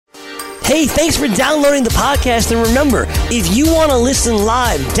Hey, thanks for downloading the podcast. And remember, if you want to listen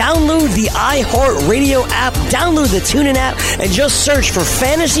live, download the iHeartRadio app, download the TuneIn app, and just search for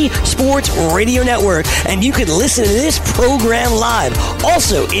Fantasy Sports Radio Network, and you can listen to this program live.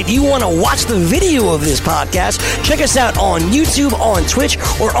 Also, if you want to watch the video of this podcast, check us out on YouTube, on Twitch,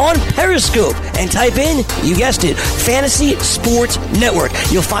 or on Periscope, and type in, you guessed it, Fantasy Sports Network.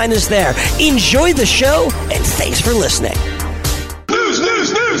 You'll find us there. Enjoy the show, and thanks for listening. News.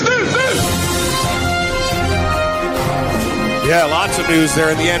 Yeah, lots of news there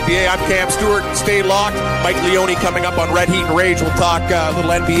in the NBA. I'm Cam Stewart. Stay locked. Mike Leone coming up on Red Heat and Rage. We'll talk a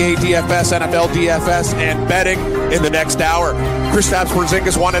little NBA DFS, NFL DFS, and betting in the next hour. Kristaps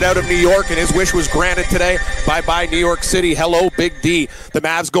Porzingis wanted out of New York, and his wish was granted today. Bye-bye, New York City. Hello, Big D. The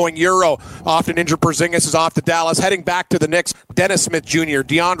Mavs going Euro. Often injured Porzingis is off to Dallas. Heading back to the Knicks, Dennis Smith Jr.,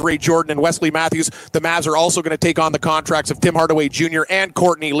 DeAndre Jordan, and Wesley Matthews. The Mavs are also going to take on the contracts of Tim Hardaway Jr. and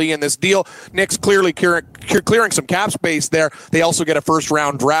Courtney Lee in this deal. Knicks clearly clearing some cap space there. They also get a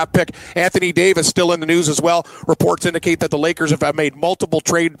first-round draft pick. Anthony Davis still in the news as well. Reports indicate that the Lakers have made multiple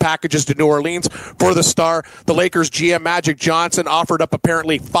trade packages to New Orleans for the star. The Lakers GM Magic Johnson offered up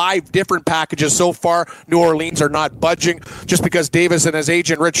apparently 5 different packages so far. New Orleans are not budging just because Davis and his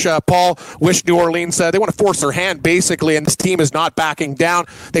agent Rich Paul wish New Orleans, they want to force their hand basically, and this team is not backing down.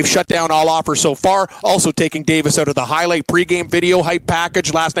 They've shut down all offers so far, also taking Davis out of the highlight pregame video hype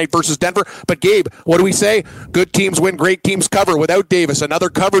package last night versus Denver. But Gabe, what do we say? Good teams win, great teams cover without Davis. Another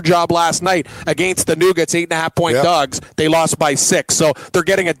cover job last night against the Nuggets, 8.5-point dogs. They lost by 6, so they're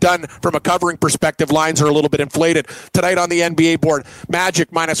getting it done from a covering perspective. Lines are a little bit inflated. Tonight on the NBA board,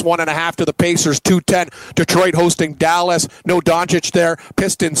 Magic minus 1.5 to the Pacers, 210. Detroit hosting Dallas. No Doncic there.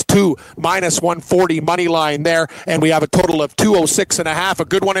 Pistons 2, minus 140 money line there, and we have a total of 206.5. A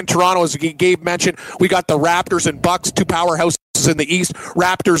good one in Toronto, as Gabe mentioned. We got the Raptors and Bucks, 2 powerhouses in the East.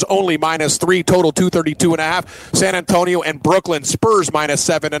 Raptors only minus 3, total 232.5. San Antonio and Brooklyn, Spurs minus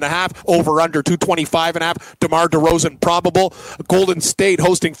 7.5, over under 225.5. DeMar DeRozan probable. Golden State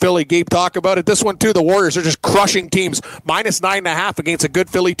hosting Philly. Gabe talk about it. This one too, the Warriors are just crushing teams. Minus 9.5 against a good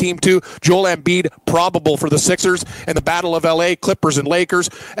Philly team too. Joel Embiid probable for the Sixers. And the Battle of LA, Clippers and Lakers.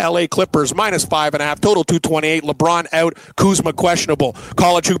 LA Clippers minus 5.5, total 228. LeBron out, Kuzma questionable.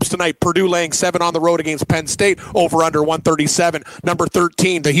 College hoops tonight, Purdue laying 7 on the road against Penn State, over under 137. Number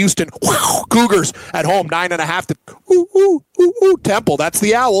 13, the Houston Cougars at home, 9.5 to Temple. That's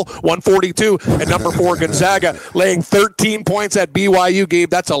the Owl, 142. And number 4, Gonzaga laying 13 points at BYU. Gabe,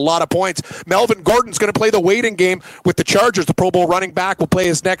 that's a lot of points. Melvin Gordon's going to play the waiting game with the Chargers. The Pro Bowl running back will play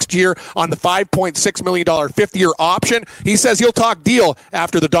his next year on the $5.6 million fifth-year option. He says he'll talk deal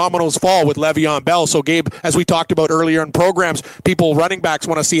after the dominoes fall with Le'Veon Bell. So, Gabe, as we talked about earlier in programs, running backs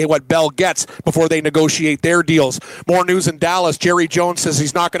want to see what Bell gets before they negotiate their deals. More news in Dallas. Jerry Jones says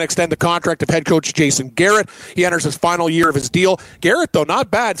he's not going to extend the contract of head coach Jason Garrett. He enters his final year of his deal. Garrett, though, not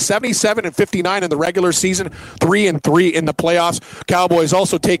bad. 77-59 in the regular season, 3-3 in the playoffs. Cowboys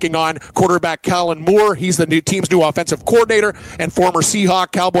also taking on quarterback Kellen Moore. He's the team's new offensive coordinator, and former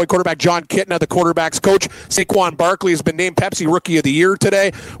Seahawk Cowboy quarterback John Kitna, the quarterback's coach. Saquon Barkley has been named Pepsi Rookie of the Year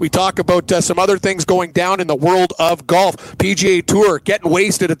today. We talk about some other things going down in the world of golf. PGA Tour getting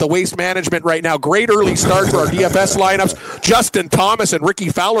wasted at the Waste Management right now. Great early start for our DFS lineups. Justin Thomas and Ricky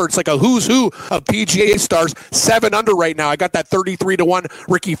Fowler. It's like a who's who of PGA stars. 7 under right now. I got that 33-1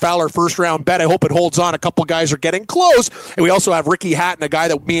 Ricky Fowler first round bet. I hope it holds on. A couple guys are getting close. And we also have Ricky Hatton, a guy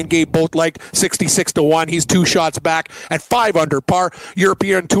that me and Gabe both like, 66-1. He's 2 shots back at 5 under par.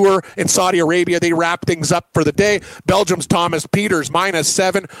 European Tour in Saudi Arabia, they wrap things up for the day. Belgium's Thomas Pieters, minus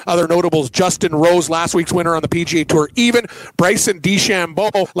 7. Other notables, Justin Rose, last week's winner on the PGA Tour, even. Bryson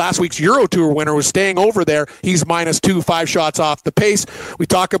DeChambeau, last week's Euro Tour winner, was staying over there. He's minus 2, 5 shots off the pace. We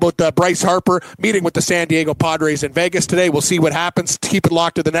talk about Bryce Harper meeting with the San Diego Padres in Vegas today. We'll see what happens. Keep it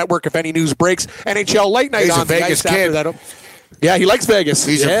locked to the network if any news breaks. NHL late night on the Vegas kid. Yeah, he likes Vegas.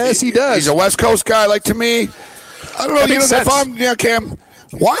 He does. He's a West Coast guy like to me. I don't know. If I'm Cam,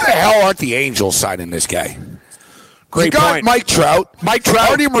 why the hell aren't the Angels signing this guy? Great you got point. Mike Trout,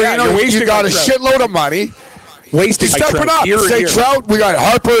 Artie Moreno. You got a shitload of money. Wasting Step it up. Say Trout. We got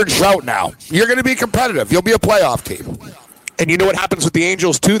Harper and Trout now. You're going to be competitive. You'll be a playoff team. And you know what happens with the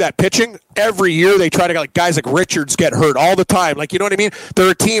Angels, too? That pitching, every year they try to get guys like Richards get hurt all the time. Like, you know what I mean? They're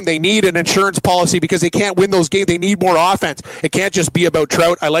a team. They need an insurance policy because they can't win those games. They need more offense. It can't just be about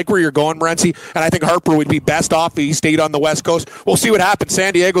Trout. I like where you're going, Morency, and I think Harper would be best off if he stayed on the West Coast. We'll see what happens.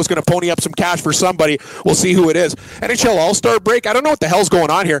 San Diego's going to pony up some cash for somebody. We'll see who it is. NHL All-Star break. I don't know what the hell's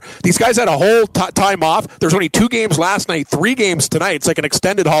going on here. These guys had a whole time off. There's only 2 games last night, 3 games tonight. It's like an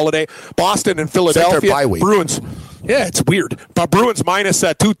extended holiday. Boston and Philadelphia. It's like their bye week. Bruins. Yeah, it's weird. But Bruins minus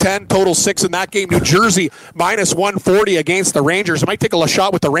 210, total 6 in that game. New Jersey minus 140 against the Rangers. Might take a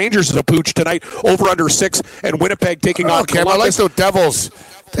shot with the Rangers as a pooch tonight, over under 6, and Winnipeg taking on Columbus. I like those Devils.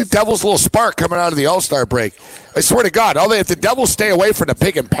 The Devils' little spark coming out of the All-Star break. I swear to God, if the Devils stay away from the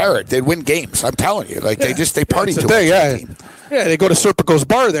pig and parrot, they'd win games. I'm telling you. They party too much. Yeah, they go to Serpico's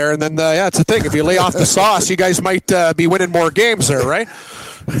bar there, and then, it's a thing. If you lay off the sauce, you guys might be winning more games there, right?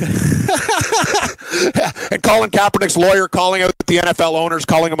 And Colin Kaepernick's lawyer calling out the NFL owners,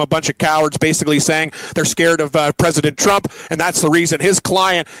 calling them a bunch of cowards, basically saying they're scared of President Trump, and that's the reason his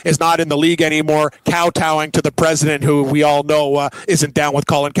client is not in the league anymore, kowtowing to the president, who we all know isn't down with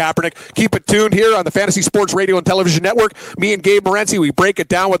Colin Kaepernick. Keep it tuned here on the Fantasy Sports Radio and Television Network. Me and Gabe Morency, we break it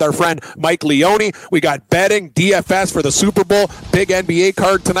down with our friend Mike Leone. We got betting, DFS for the Super Bowl, big NBA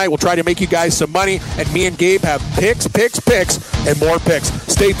card tonight. We'll try to make you guys some money, and me and Gabe have picks, and more picks.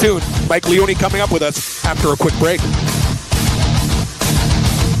 Stay tuned. Mike Leone coming up with us after a quick break.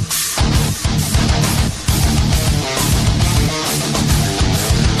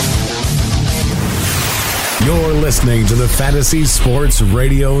 You're listening to the Fantasy Sports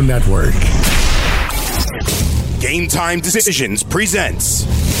Radio Network. Game Time Decisions presents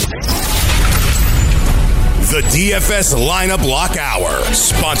the DFS Lineup Lock Hour,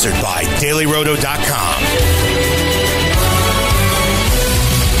 sponsored by DailyRoto.com.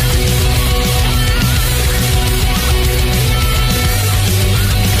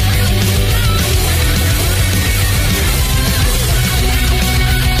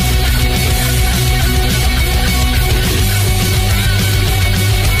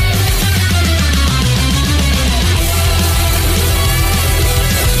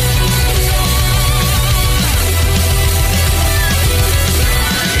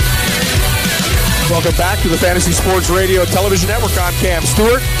 Welcome back to the Fantasy Sports Radio Television Network. I'm Cam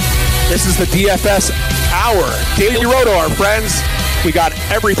Stewart. This is the DFS Hour. Daily Roto, our friends. We got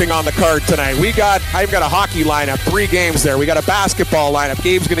everything on the card tonight. I've got a hockey lineup, 3 games there. We got a basketball lineup.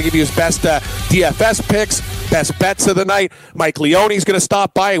 Gabe's going to give you his best DFS picks, best bets of the night. Mike Leone's going to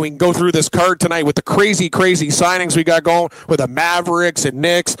stop by. We can go through this card tonight with the crazy signings we got going with the Mavericks and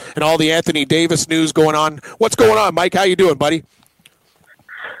Knicks and all the Anthony Davis news going on. What's going on, Mike? How you doing, buddy?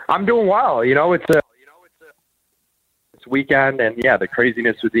 I'm doing well. It's weekend, and the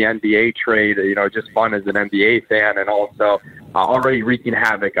craziness with the NBA trade, just fun as an NBA fan, and also already wreaking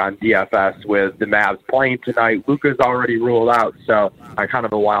havoc on DFS with the Mavs playing tonight. Luka's already ruled out, so kind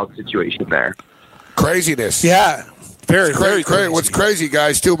of a wild situation there. Craziness. Yeah. Very crazy. What's crazy,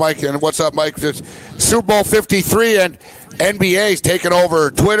 guys, too, Mike, and what's up, Mike? It's Super Bowl 53, and NBA's taking over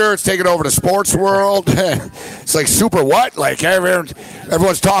Twitter. It's taking over the sports world. It's like super what? Like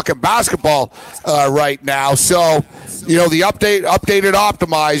everyone's talking basketball right now. So, the updated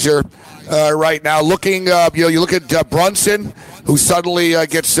optimizer right now. Looking, you look at Brunson, who suddenly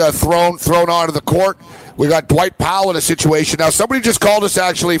gets thrown onto the court. We got Dwight Powell in a situation now. Somebody just called us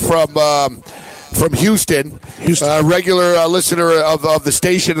actually from Houston. Regular listener of the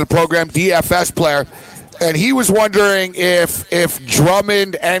station and the program, DFS player. And he was wondering if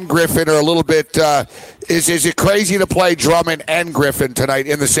Drummond and Griffin are a little bit. Is it crazy to play Drummond and Griffin tonight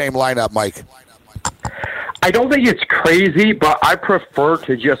in the same lineup, Mike? I don't think it's crazy, but I prefer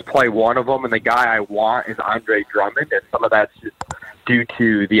to just play one of them, and the guy I want is Andre Drummond, and some of that's just due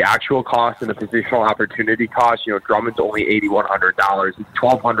to the actual cost and the positional opportunity cost. Drummond's only $8,100. It's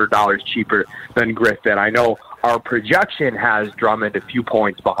 $1,200 cheaper than Griffin. I know our projection has Drummond a few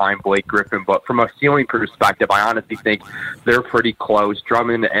points behind Blake Griffin, but from a ceiling perspective, I honestly think they're pretty close.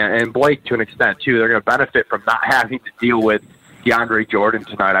 Drummond and Blake, to an extent, too, they're going to benefit from not having to deal with DeAndre Jordan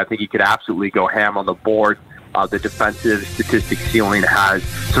tonight. I think he could absolutely go ham on the board. The defensive statistic ceiling has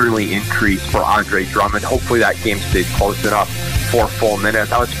certainly increased for Andre Drummond. Hopefully that game stays close enough for full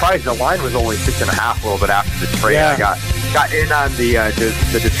minutes. I was surprised the line was only 6.5 a little bit after the trade. Yeah. I got in on the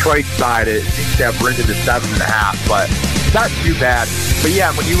Detroit side. It seems to have risen to 7.5, but not too bad. But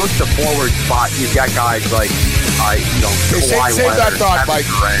yeah, when you look at the forward spot, you've got guys like Kawhi Save that thought, Mike.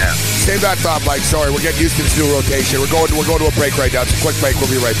 Durant. Save that thought, Mike. Sorry, we're getting Houston's new rotation. We're going to a break right now. It's a quick break. We'll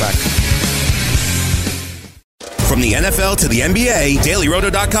be right back. From the NFL to the NBA,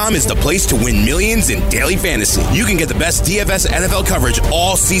 DailyRoto.com is the place to win millions in daily fantasy. You can get the best DFS NFL coverage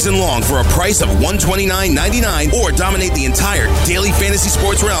all season long for a price of $129.99, or dominate the entire daily fantasy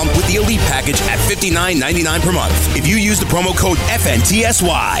sports realm with the Elite Package at $59.99 per month. If you use the promo code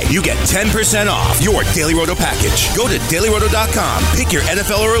FNTSY, you get 10% off your Daily Roto package. Go to DailyRoto.com, pick your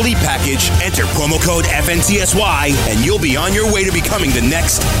NFL or Elite Package, enter promo code FNTSY, and you'll be on your way to becoming the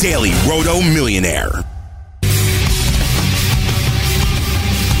next Daily Roto millionaire.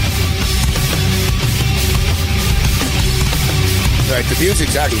 Right, the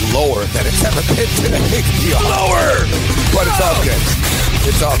music's actually lower than it's ever been today. Lower! But it's all good.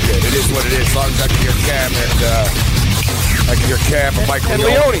 It's all good. It is what it is. As long as I can hear Cam and Michael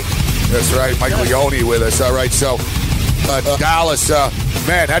Leone. That's right, Mike Leone with us. All right, so Dallas,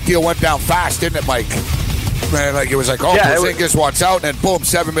 man, that deal went down fast, didn't it, Mike? Man, like it was like, Porzingis wants out, and then boom,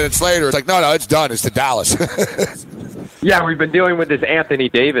 7 minutes later, it's like, no, it's done. It's to Dallas. Yeah, we've been dealing with this Anthony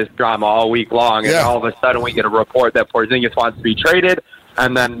Davis drama all week long, and all of a sudden we get a report that Porzingis wants to be traded,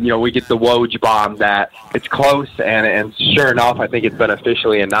 and then we get the Woj bomb that it's close, and sure enough, I think it's been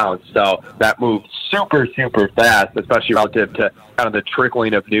officially announced. So that moved super, super fast, especially relative to kind of the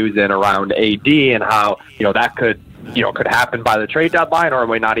trickling of news in around AD and how that could happen by the trade deadline, or it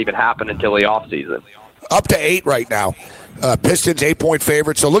might not even happen until the offseason. Up to 8 right now. Pistons 8-point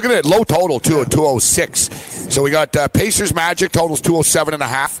favorites. So looking at low total too at 206. So we got Pacers Magic totals 207.5,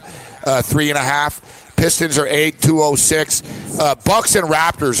 3.5. Pistons are 8, 206. Bucks and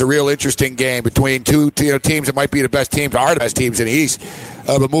Raptors, a real interesting game between two teams that might be the best teams, are the best teams in the East.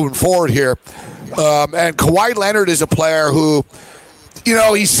 But moving forward here, and Kawhi Leonard is a player who,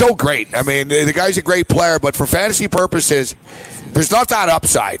 he's so great. I mean, the guy's a great player, but for fantasy purposes, there's not that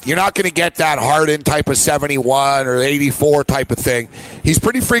upside. You're not going to get that Harden type of 71 or 84 type of thing. He's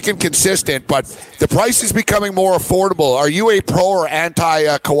pretty freaking consistent, but the price is becoming more affordable. Are you a pro or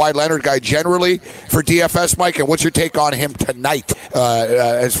anti-Kawhi Leonard guy generally for DFS, Mike? And what's your take on him tonight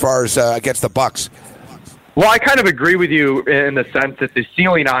as far as against the Bucks? Well, I kind of agree with you in the sense that the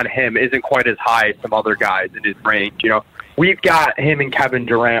ceiling on him isn't quite as high as some other guys in his range. We've got him and Kevin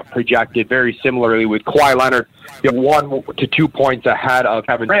Durant projected very similarly, with Kawhi Leonard 1 to 2 points ahead of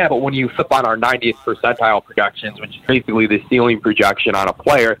Kevin Durant. But when you flip on our 90th percentile projections, which is basically the ceiling projection on a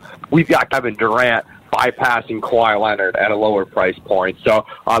player, we've got Kevin Durant bypassing Kawhi Leonard at a lower price point. So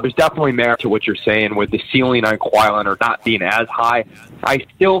there's definitely merit to what you're saying with the ceiling on Kawhi Leonard not being as high. I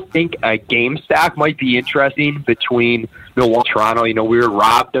still think a game stack might be interesting between Milwaukee and Toronto. We were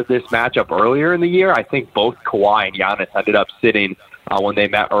robbed of this matchup earlier in the year. I think both Kawhi and Giannis ended up sitting when they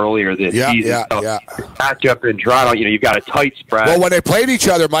met earlier this season. Matchup in Toronto, you've got a tight spread. Well, when they played each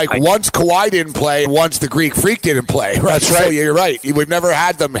other, Mike, once Kawhi didn't play, once the Greek Freak didn't play. That's right. So you're right. We've never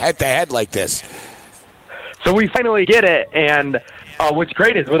had them head-to-head like this. So we finally get it, and what's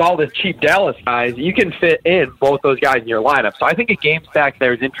great is with all the cheap Dallas guys, you can fit in both those guys in your lineup. So I think a game stack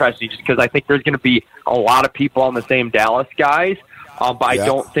there is interesting just because I think there's going to be a lot of people on the same Dallas guys, but I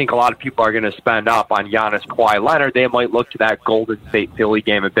don't think a lot of people are going to spend up on Giannis, Kawhi Leonard. They might look to that Golden State Philly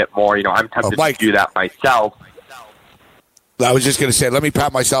game a bit more. I'm tempted to do that myself. I was just going to say, let me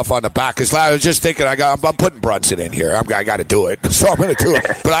pat myself on the back, because I was just thinking I'm putting Brunson in here. I got to do it, so I'm going to do it.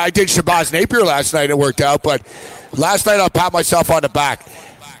 But I did Shabazz Napier last night. It worked out. But last night I'll pat myself on the back.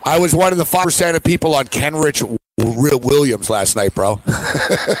 I was one of the 5% of people on Kenrich Williams last night, bro.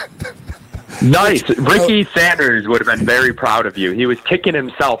 Nice. Ricky Sanders would have been very proud of you. He was kicking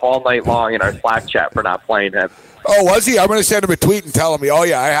himself all night long in our Slack chat for not playing him. Oh, was he? I'm going to send him a tweet and tell him, I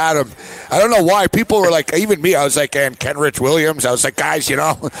had him. I don't know why. People were like, even me, I was like, and Kenrich Williams. I was like, guys, he's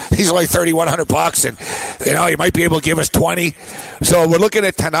only $3,100, and, he might be able to give us 20. So we're looking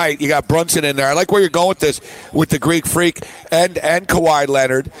at tonight. You got Brunson in there. I like where you're going with this, with the Greek Freak and Kawhi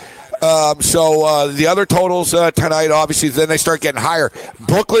Leonard. So the other totals tonight, obviously, then they start getting higher.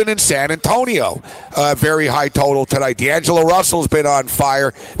 Brooklyn and San Antonio, very high total tonight. D'Angelo Russell's been on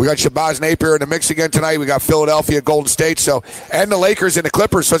fire. We got Shabazz Napier in the mix again tonight. We got Philadelphia, Golden State, and the Lakers and the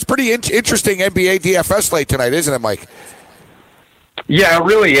Clippers. So it's pretty interesting NBA DFS slate tonight, isn't it, Mike? Yeah, it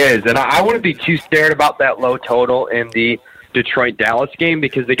really is. And I wouldn't be too scared about that low total in the Detroit-Dallas game,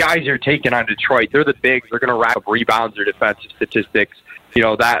 because the guys you're taking on Detroit, they're the bigs. They're going to rack up rebounds or defensive statistics.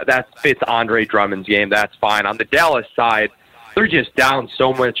 That fits Andre Drummond's game. That's fine. On the Dallas side, they're just down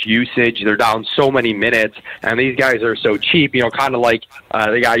so much usage. They're down so many minutes, and these guys are so cheap. Kind of like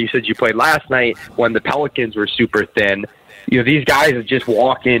the guy you said you played last night when the Pelicans were super thin. These guys just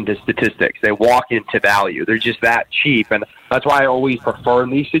walk into statistics. They walk into value. They're just that cheap, and that's why I always prefer in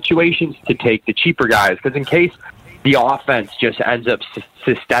these situations to take the cheaper guys, because in case the offense just ends up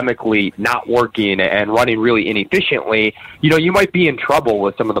systemically not working and running really inefficiently, you might be in trouble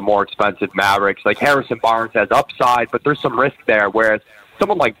with some of the more expensive Mavericks. Like Harrison Barnes has upside, but there's some risk there, whereas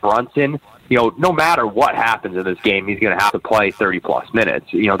someone like Brunson, no matter what happens in this game, he's going to have to play 30-plus minutes.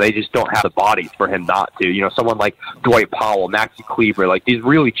 They just don't have the bodies for him not to. Someone like Dwight Powell, Maxi Kleber, like these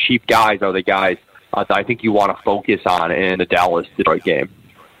really cheap guys are the guys that I think you want to focus on in the Dallas-Detroit game.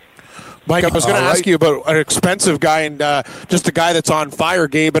 Mike, I was going to ask you about an expensive guy and just a guy that's on fire,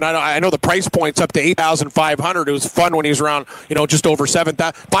 Gabe. And I know the price point's up to $8,500. It was fun when he was around, just over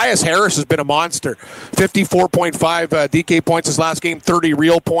 $7,000. Bias Harris has been a monster. 54.5 DK points his last game, 30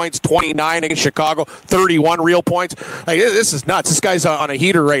 real points, 29 against Chicago, 31 real points. This is nuts. This guy's on a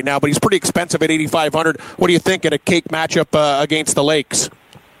heater right now, but he's pretty expensive at $8,500. What do you think in a cake matchup against the Lakes?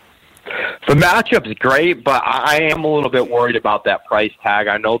 The matchup's great, but I am a little bit worried about that price tag.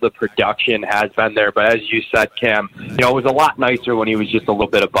 I know the production has been there, but as you said, Cam, it was a lot nicer when he was just a little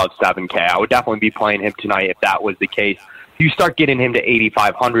bit above 7K. I would definitely be playing him tonight if that was the case. You start getting him to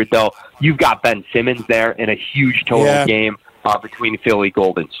 8,500, though, you've got Ben Simmons there in a huge total game between Philly,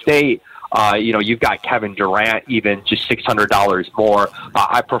 Golden State. You've got Kevin Durant, even just $600 more.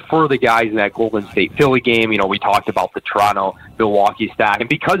 I prefer the guys in that Golden State Philly game. We talked about the Toronto Milwaukee stack, and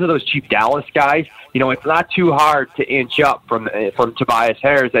because of those cheap Dallas guys, it's not too hard to inch up from Tobias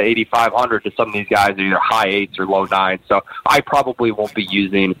Harris at 8,500 to some of these guys are either high 8s or low 9s. So I probably won't be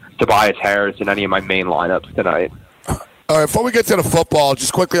using Tobias Harris in any of my main lineups tonight. All right, before we get to the football,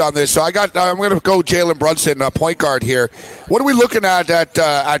 just quickly on this. So I'm going to go Jalen Brunson, point guard here. What are we looking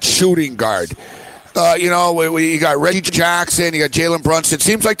at shooting guard? You got Reggie Jackson, you got Jalen Brunson. It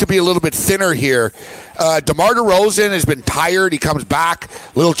seems like to be a little bit thinner here. DeMar DeRozan has been tired. He comes back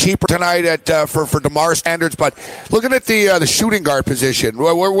a little cheaper tonight for DeMar standards. But looking at the shooting guard position,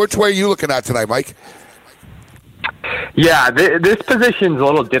 which way are you looking at tonight, Mike? Yeah, this position's a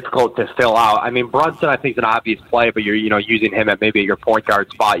little difficult to fill out. I mean, Brunson, I think, is an obvious play, but you're using him at maybe your point guard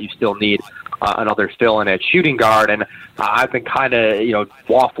spot. You still need another fill-in at shooting guard, and I've been kind of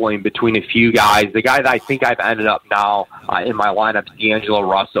waffling between a few guys. The guy that I think I've ended up now in my lineup is D'Angelo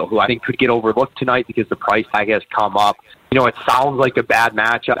Russell, who I think could get overlooked tonight because the price tag has come up. It sounds like a bad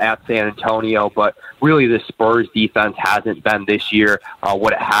matchup at San Antonio, but really the Spurs defense hasn't been this year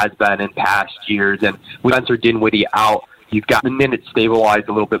what it has been in past years. And with Spencer Dinwiddie out, you've got the minutes stabilized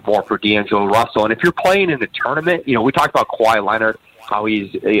a little bit more for D'Angelo Russell. And if you're playing in a tournament, we talked about Kawhi Leonard, how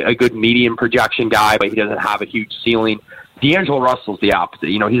he's a good medium projection guy, but he doesn't have a huge ceiling. D'Angelo Russell's the opposite.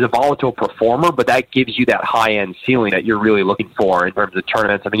 He's a volatile performer, but that gives you that high-end ceiling that you're really looking for in terms of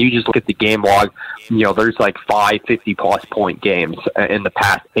tournaments. I mean, you just look at the game log, there's like 5 50-plus point games in the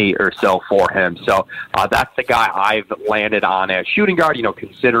past 8 or so for him. So that's the guy I've landed on as shooting guard,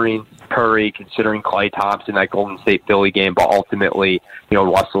 considering Curry, considering Klay Thompson, that Golden State Philly game, but ultimately,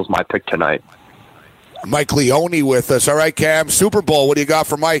 Russell's my pick tonight. Mike Leone with us. All right, Cam, Super Bowl, what do you got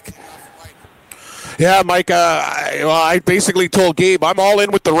for Mike? Yeah, Mike, I basically told Gabe, I'm all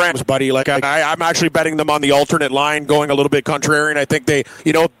in with the Rams, buddy. I'm actually betting them on the alternate line, going a little bit contrarian. I think they,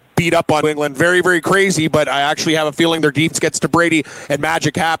 beat up on New England. Very, very crazy, but I actually have a feeling their defense gets to Brady and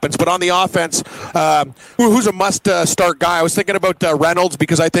magic happens. But on the offense, who's a must-start guy? I was thinking about Reynolds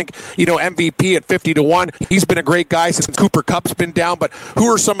because I think, MVP at 50-1. He's been a great guy since Cooper Kupp's been down. But who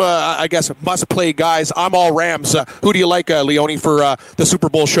are some, must-play guys? I'm all Rams. Who do you like, Leone, for the Super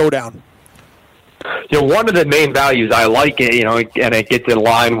Bowl showdown? One of the main values I like it, and it gets in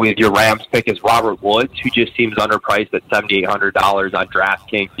line with your Rams pick is Robert Woods, who just seems underpriced at $7,800 on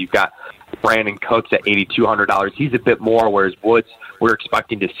DraftKings. You've got Brandon Cooks at $8,200. He's a bit more, whereas Woods, we're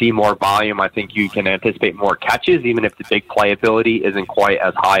expecting to see more volume. I think you can anticipate more catches, even if the big playability isn't quite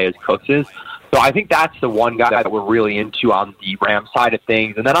as high as Cooks is. So I think that's the one guy that we're really into on the Rams side of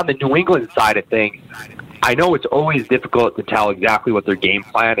things. And then on the New England side of things, I know it's always difficult to tell exactly what their game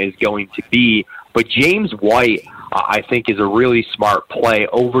plan is going to be, but James White, I think, is a really smart play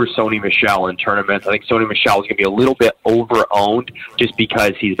over Sony Michel in tournaments. I think Sony Michel is going to be a little bit over-owned just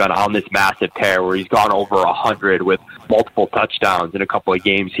because he's been on this massive tear where he's gone over 100 with multiple touchdowns in a couple of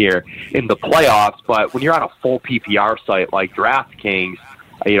games here in the playoffs. But when you're on a full PPR site like DraftKings,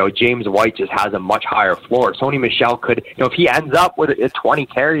 James White just has a much higher floor. Sony Michel could, if he ends up with a 20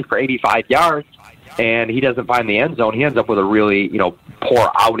 carry for 85 yards and he doesn't find the end zone, he ends up with a really,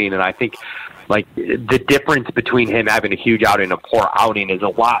 poor outing. And I think the difference between him having a huge outing and a poor outing is a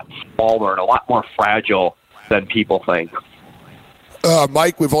lot smaller and a lot more fragile than people think.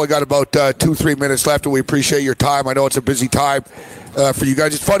 Mike, we've only got about 2-3 minutes left, and we appreciate your time. I know it's a busy time for you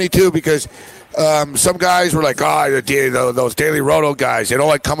guys. It's funny, too, because some guys were like, those Daily Roto guys, they don't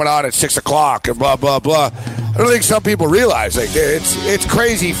like coming on at 6 o'clock and blah, blah, blah. I don't think some people realize, it's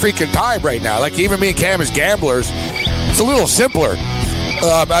crazy freaking time right now. Even me and Cam as gamblers, it's a little simpler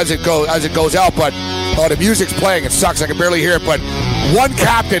as it goes out, but the music's playing. It sucks. I can barely hear it, but one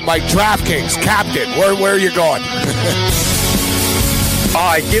captain, Mike, DraftKings, captain. Where are you going?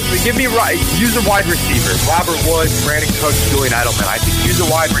 Give me use a wide receiver. Robert Woods, Brandon Cooks, Julian Edelman. I think use a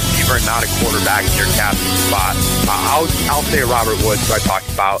wide receiver and not a quarterback in your captain spot. I'll say Robert Woods, who I talked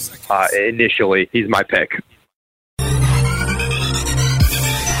about initially. He's my pick.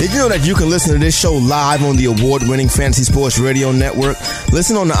 Did you know that you can listen to this show live on the award-winning Fantasy Sports Radio Network?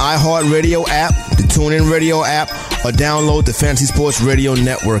 Listen on the iHeartRadio app, the TuneIn Radio app, or download the Fantasy Sports Radio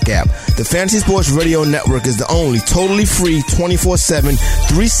Network app. The Fantasy Sports Radio Network is the only totally free 24/7,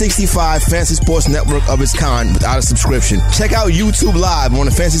 365 Fantasy Sports Network of its kind without a subscription. Check out YouTube Live on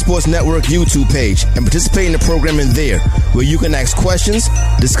the Fantasy Sports Network YouTube page and participate in the programming there, where you can ask questions,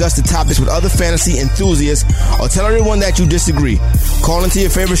 discuss the topics with other fantasy enthusiasts, or tell everyone that you disagree. Call into your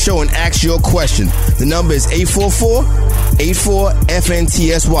favorite show and ask your question. The number is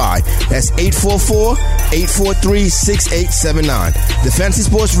 844-84-FNTSY. That's 844-843-6879. The Fantasy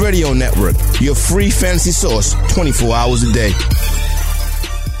Sports Radio Network, your free fantasy source 24 hours a day.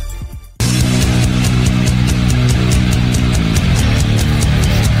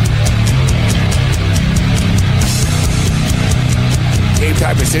 Game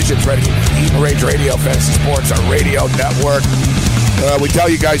Time Decisions, ready? Heat and Rage Radio, Fantasy Sports, our radio network. We tell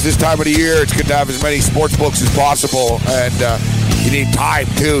you guys this time of the year, it's good to have as many sports books as possible, and you need time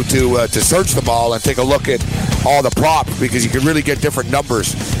too to search them all and take a look at all the props, because you can really get different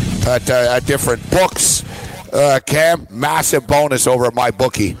numbers at different books. Cam, massive bonus over at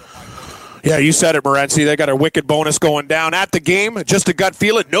MyBookie. Yeah, you said it, Morency. They got a wicked bonus going down at the game. Just a gut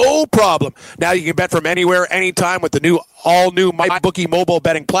feel it, no problem. Now you can bet from anywhere, anytime with the all-new MyBookie mobile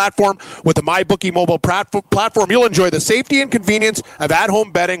betting platform. With the MyBookie mobile platform, you'll enjoy the safety and convenience of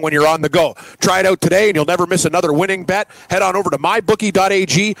at-home betting when you're on the go. Try it out today, and you'll never miss another winning bet. Head on over to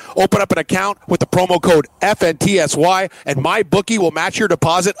mybookie.ag, open up an account with the promo code FNTSY, and MyBookie will match your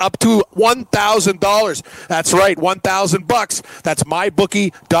deposit up to $1,000. That's right, $1,000. That's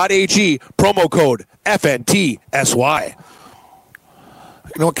mybookie.ag, promo code FNTSY.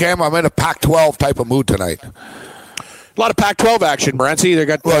 You know, Cam, I'm in a Pac-12 type of mood tonight. A lot of Pac-12 action, Morency. They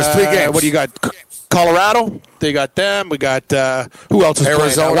got it's 3 games. What do you got? Colorado. They got them. We got who else is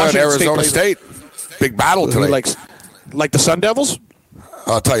Arizona playing? and Arizona State. Big battle tonight. Like the Sun Devils.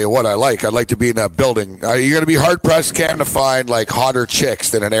 I'll tell you what I like. I'd like to be in that building. You're going to be hard-pressed, Cam, to find like hotter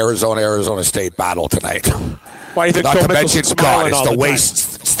chicks than an Arizona State battle tonight. Why do you think Not Phil to mention, Mickelson's God, smiling all the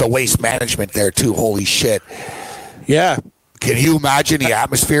it's the waste management there too. Holy shit! Yeah. Can you imagine the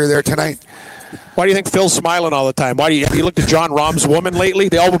atmosphere there tonight? Why do you think Phil's smiling all the time? Have you looked at John Rahm's woman lately?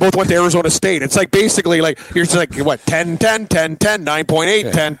 They all both went to Arizona State. It's like basically like you're just like what 10-10, 10-10,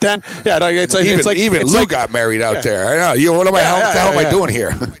 9.8, 10-10. Yeah, no, it's like even Lou got married out there. I know. What am I? How the hell am I doing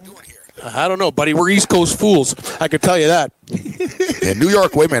here? I don't know, buddy. We're East Coast fools. I can tell you that. Yeah, New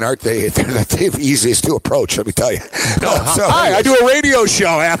York women, aren't they? They're the easiest to hi, let me tell you. Hi, I do a radio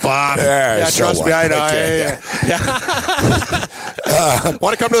show. F off. Yeah, trust me, I know.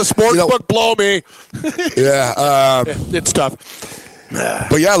 Want to come to the sports book? Blow me. Yeah. It's tough.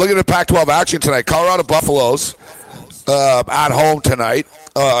 But yeah, look at the Pac-12 action tonight. Colorado Buffaloes at home tonight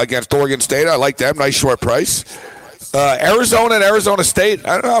against Oregon State. I like them. Nice short price. Arizona and Arizona State.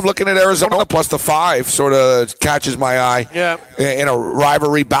 I don't know. I'm looking at Arizona plus the 5. Sort of catches my eye. Yeah. In a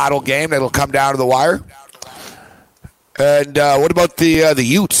rivalry battle game that'll come down to the wire. And what about the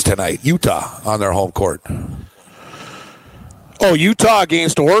Utes tonight? Utah on their home court. Oh, Utah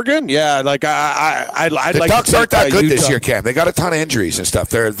against Oregon? Yeah, like I'd like. The Ducks aren't that good Utah this year, Cam. They got a ton of injuries and stuff.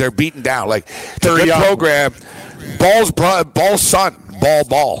 They're beaten down. Like They're the young. program. Ball's son.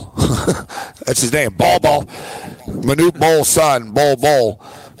 Ball. That's his name. Ball. Manute Bol's son. Ball.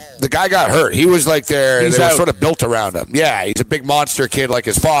 The guy got hurt. He was like they were sort of built around him. Yeah, he's a big monster kid like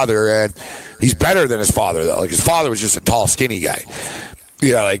his father, and he's better than his father though. Like his father was just a tall, skinny guy.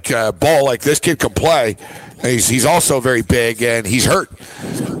 Yeah, like Ball. Like this kid can play. He's also very big, and he's hurt.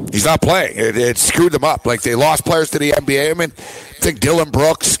 He's not playing. It screwed them up. Like they lost players to the NBA. I mean, I think Dylan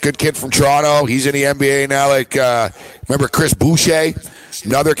Brooks, good kid from Toronto. He's in the NBA now. Like remember Chris Boucher,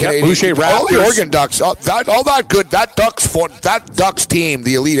 another Canadian. Boucher, all the Oregon Ducks, all that good. That Ducks team,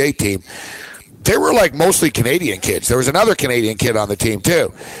 the Elite Eight team, they were like mostly Canadian kids. There was another Canadian kid on the team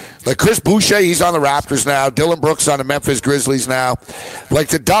too. Like Chris Boucher, he's on the Raptors now. Dylan Brooks on the Memphis Grizzlies now. Like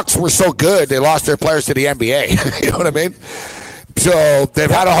the Ducks were so good, they lost their players to the NBA. You know what I mean? So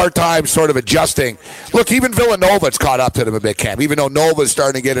they've had a hard time sort of adjusting. Look, even Villanova's caught up to them a bit, Cam, even though Nova's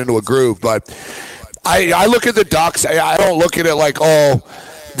starting to get into a groove. But I look at the Ducks. I don't look at it like, oh,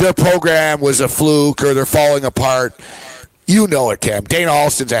 their program was a fluke or they're falling apart. You know it, Cam. Dana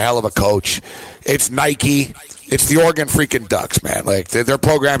Alston's a hell of a coach. It's Nike. It's the Oregon freaking Ducks, man. Like their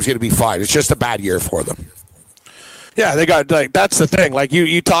program's going to be fine. It's just a bad year for them. Yeah, they got like that's the thing. Like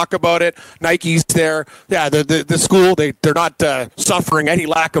you talk about it, Nike's there. Yeah, the school they're not suffering any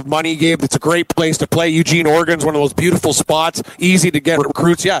lack of money. Gabe, it's a great place to play. Eugene, Oregon's one of those beautiful spots, easy to get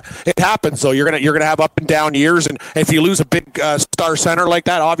recruits. Yeah, it happens. So you're gonna have up and down years, and if you lose a big star center like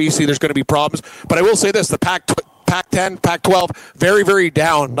that, obviously there's going to be problems. But I will say this: the Pac-10, Pac-12, very very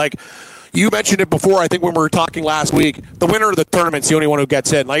down. Like. You mentioned it before, I think, when we were talking last week. The winner of the tournament's the only one who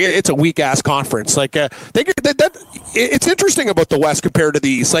gets in. Like, it's a weak-ass conference. Like, it's interesting about the West compared to the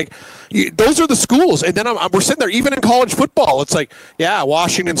East. Like, those are the schools. And then we're sitting there, even in college football, it's like, yeah,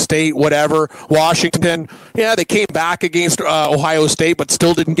 Washington State, whatever. Washington, yeah, they came back against Ohio State, but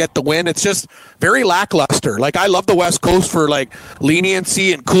still didn't get the win. It's just very lackluster. Like, I love the West Coast for, like,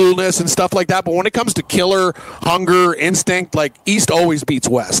 leniency and coolness and stuff like that. But when it comes to killer, hunger, instinct, like, East always beats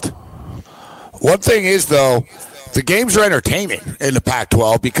West. One thing is, though, the games are entertaining in the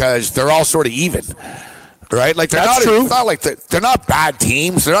Pac-12 because they're all sort of even, right? Like That's true. It's not like they're not bad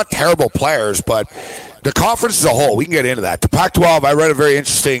teams. They're not terrible players, but the conference as a whole, we can get into that. The Pac-12, I read a very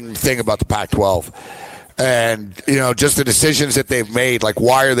interesting thing about the Pac-12, and just the decisions that they've made. Like,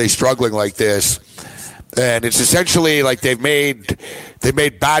 why are they struggling like this? And it's essentially like they've made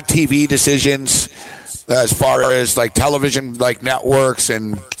bad TV decisions. As far as like television, like networks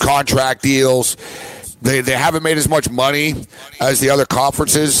and contract deals, they haven't made as much money as the other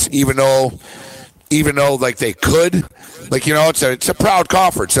conferences, even though like they could, like it's a proud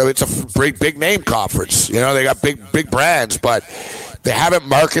conference, so it's a big name conference. They got big brands, but they haven't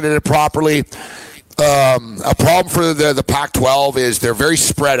marketed it properly. A problem for the Pac-12 is they're very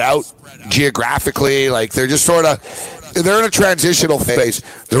spread out geographically. Like they're just sort of. They're in a transitional phase.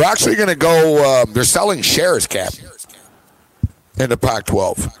 They're actually going to go. They're selling shares, Cap, in the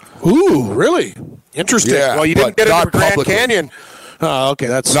Pac-12. Ooh, really? Interesting. Yeah, well, you didn't get it in Grand publicly. Canyon. Oh, okay,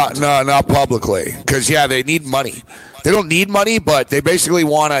 that's not publicly because they need money. They don't need money, but they basically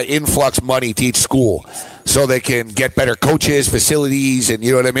want to influx money to each school so they can get better coaches, facilities, and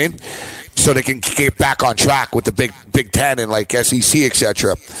you know what I mean. So they can get back on track with the Big Ten and like SEC,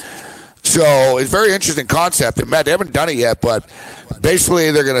 etc. So it's a very interesting concept. And Matt, they haven't done it yet, but basically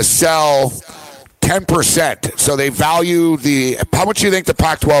they're going to sell 10%. So they value how much do you think the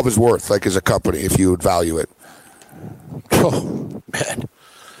Pac-12 is worth, like as a company, if you would value it? Oh, man.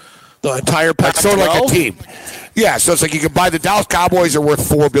 The entire Pac-12? Sort of like a team. Yeah, so it's like you can buy the Dallas Cowboys are worth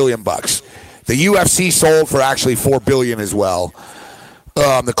 $4 billion. The UFC sold for actually $4 billion as well.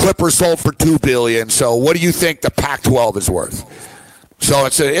 The Clippers sold for $2 billion. So what do you think the Pac-12 is worth? So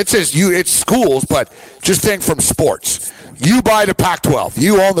it's schools, but just think from sports. You buy the Pac-12.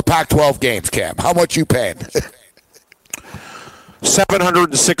 You own the Pac-12 games, Cam. How much you paying?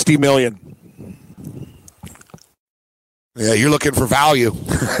 $760 million. Yeah, you're looking for value.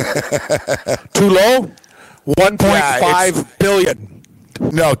 Too low? $1.5 billion.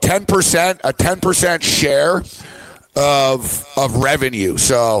 No, 10%. A 10% share of revenue.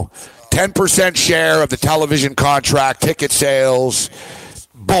 So 10% share of the television contract, ticket sales,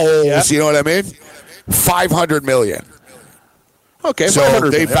 bowls, You know what I mean? $500 million. Okay, so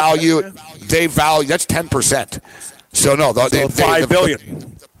they value that's 10%. So no, they $5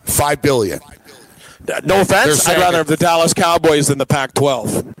 billion. $5 billion. No offense, I'd rather have the Dallas Cowboys than the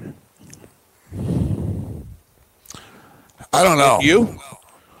Pac-12. I don't know. You?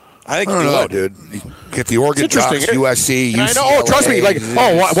 I don't know, dude. Get the Oregon Ducks, USC, UCLA. I know. Oh, trust me. Like,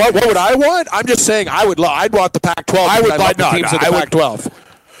 what would I want? I'm just saying I'd want the Pac-12. I would buy the teams of the Pac-12.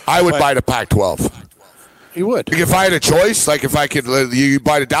 I would buy the Pac-12. You would. Like if I had a choice, like if I could, you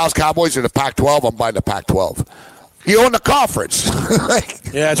buy the Dallas Cowboys or the Pac-12, I'm buying the Pac-12. You own the conference.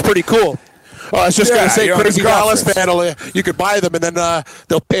 Yeah, it's pretty cool. I was just going to say, crazy Dallas fan, you could buy them, and then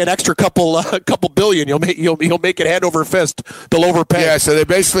they'll pay an extra couple billion. You'll make it hand over fist. They'll overpay. Yeah, so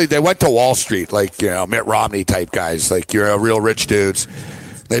they went to Wall Street, like Mitt Romney type guys, like you're real rich dudes.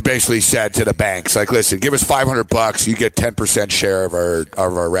 They basically said to the banks, like, listen, give us $500, you get 10% share of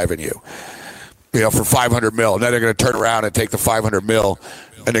our revenue. For $500 million. And then they're going to turn around and take the $500 million,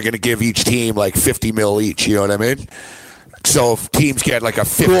 and they're going to give each team like $50 million each. You know what I mean? So if teams get like a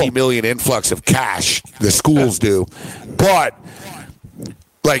 $50 million influx of cash, the schools do. But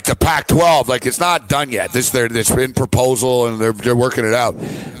like the Pac-12, like it's not done yet. It's in proposal and they're working it out.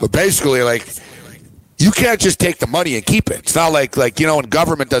 But basically, like you can't just take the money and keep it. It's not like when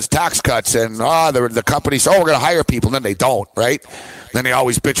government does tax cuts and the companies we're going to hire people, and then they don't, right? Then they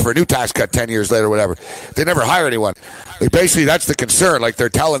always bitch for a new tax cut 10 years later, whatever. They never hire anyone. Like basically, that's the concern. Like they're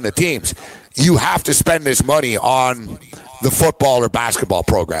telling the teams, you have to spend this money on the football or basketball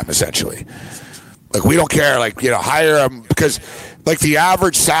program, essentially. Like, we don't care, hire them, because, like, the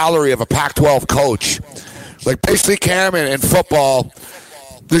average salary of a Pac-12 coach Like basically, Cam, in football,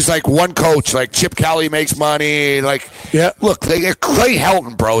 there's like one coach. Like Chip Kelly makes money. Like, look, Clay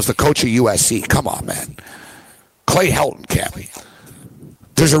Helton, bro, is the coach of USC. Come on, man. Clay Helton, Cappy.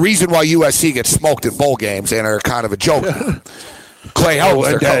 There's a reason why USC gets smoked in bowl games and are kind of a joke. Clay Helton's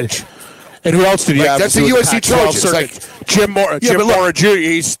their coach. And who else did he have? That's the USC Trojans. Like Jim Mora Jr.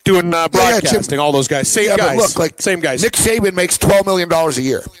 He's doing broadcasting. All those guys, same guys. Same guys. Nick Saban makes $12 million a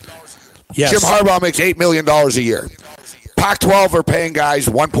year. Yes. Jim Harbaugh makes $8 million a year. Pac-12 are paying guys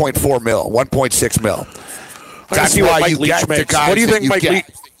 $1.4 mil, $1.6 mil. That's why you get the guys. What do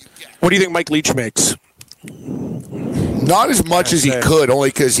you think Mike Leach makes? Not as much as he could, only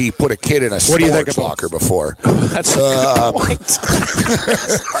because he put a kid in a sports locker before. That's a good point.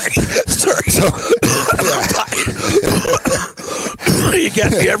 Sorry. You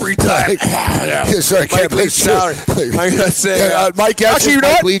get me every time. Sorry, Mike Leach salary. I'm gonna say Mike. Actually,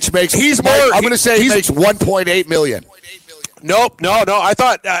 Mike Leach makes. He's more. I'm going to say he makes $1.8 million. Nope. No. I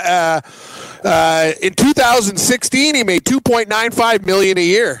thought in 2016 he made $2.95 million a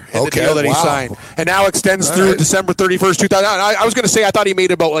year in the deal that he signed, and now extends through December 31st, 2000. I was going to say I thought he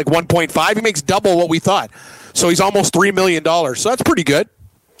made about like 1.5. He makes double what we thought, so he's almost $3 million. So that's pretty good.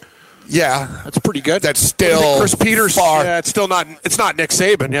 Yeah, that's pretty good. That's still Chris Peters. Far. Yeah, it's not Nick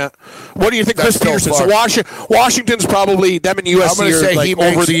Saban. Yeah. What do you think, That's Chris Peterson? Far. So Washington's probably them in USC. I'm going to say like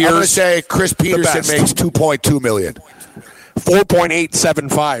over the years. I'm going to say Chris Peterson makes $2.2 million.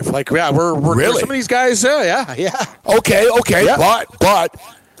 4.875. Like, yeah, we're really some of these guys. Yeah. Okay, yeah. but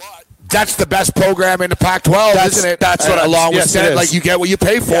that's the best program in the Pac-12, isn't it? That's what along with said. Like, you get what you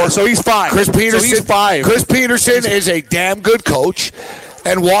pay for. Yeah, so he's fine. Chris Peterson. Chris Peterson is a damn good coach,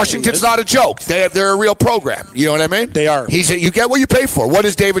 and Washington's not a joke. They're a real program. You know what I mean? They are. You get what you pay for. What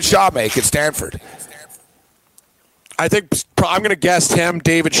does David Shaw make at Stanford? I think I'm going to guess him,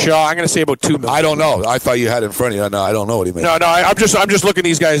 David Shaw. I'm going to say about $2 million. I don't know. I thought you had it in front of you. No, I don't know what he made. No. I'm just looking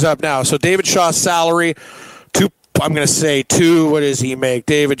these guys up now. So David Shaw's salary, I'm going to say $2. What does he make?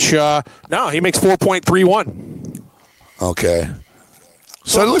 David Shaw. No, he makes 4.31. Okay.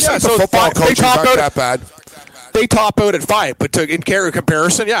 So listen, the football coach is not that bad. They top out at 5, but in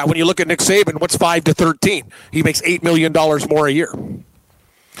comparison, when you look at Nick Saban, what's 5 to 13? He makes $8 million more a year.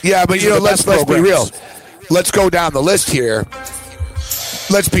 Yeah, but let's be real. Let's go down the list here.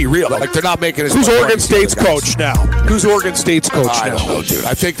 Let's be real. Like, they're not making as Who's much Oregon State's coach now? Who's Oregon State's coach now? I don't know, dude.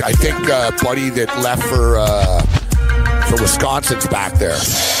 I think buddy that left for Wisconsin's back there.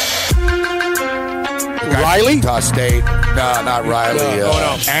 Riley? Utah State. No, not Riley.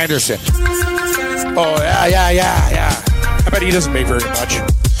 No. Anderson. Oh, yeah. I bet he doesn't make very much.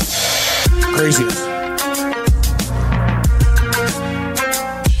 Craziness.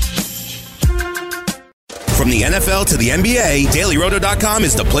 From the NFL to the NBA, DailyRoto.com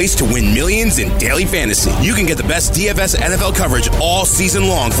is the place to win millions in daily fantasy. You can get the best DFS NFL coverage all season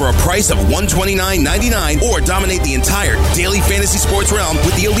long for a price of $129.99 or dominate the entire daily fantasy sports realm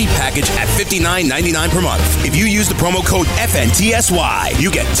with the Elite Package at $59.99 per month. If you use the promo code FNTSY,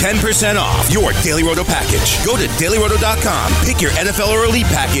 you get 10% off your Daily Roto package. Go to DailyRoto.com, pick your NFL or Elite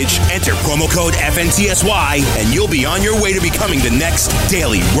Package, enter promo code FNTSY, and you'll be on your way to becoming the next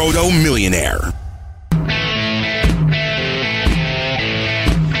Daily Roto millionaire.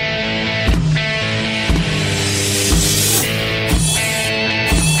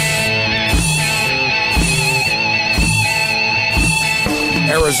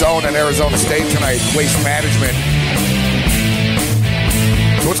 Arizona and Arizona State tonight. Waste Management.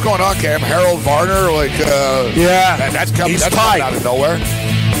 So what's going on, Cam? Harold Varner, that's coming out of nowhere.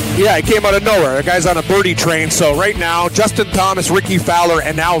 Yeah, he came out of nowhere. The guy's on a birdie train. So right now, Justin Thomas, Ricky Fowler,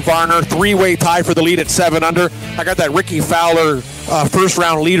 and now Varner, three-way tie for the lead at 7 under. I got that Ricky Fowler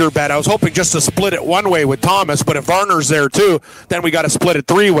first-round leader bet. I was hoping just to split it one way with Thomas, but if Varner's there too, then we got to split it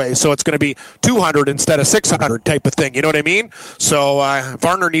 3 ways. So it's going to be 200 instead of 600 type of thing. You know what I mean? So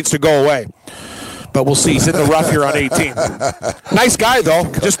Varner needs to go away. But we'll see. He's in the rough here on 18. Nice guy, though.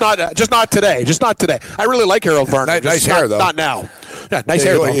 Just not today. Just not today. I really like Harold Varner. Nice hair, though. Not now. Yeah, nice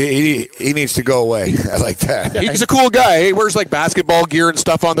hair, though. He needs to go away. I like that. Yeah, he's a cool guy. He wears like basketball gear and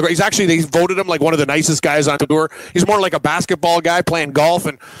stuff on the. They voted him like one of the nicest guys on the tour. He's more like a basketball guy playing golf,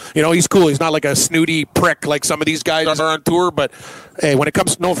 and he's cool. He's not like a snooty prick like some of these guys are on tour. But hey, when it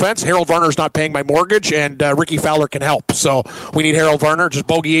comes, no offense, Harold Varner's not paying my mortgage, and Ricky Fowler can help. So we need Harold Varner. Just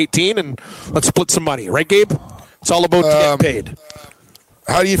bogey 18, and let's split some money, right, Gabe? It's all about getting paid.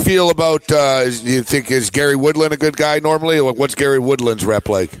 How do you feel about, do you think, is Gary Woodland a good guy normally? What's Gary Woodland's rep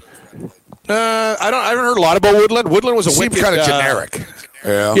like? I haven't heard a lot about Woodland. Woodland was a Seems wicked... kind of generic.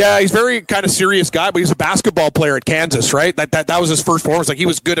 Yeah, he's very kind of serious guy, but he's a basketball player at Kansas, right? That was his first performance. Like, he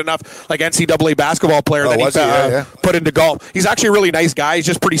was good enough, like NCAA basketball player that he put into golf. He's actually a really nice guy. He's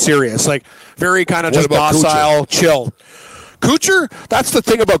just pretty serious, like very kind of just docile, chill. Kuchar, that's the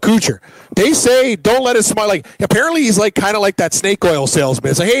thing about Kuchar. They say don't let his smile. Like, apparently he's like kind of like that snake oil salesman.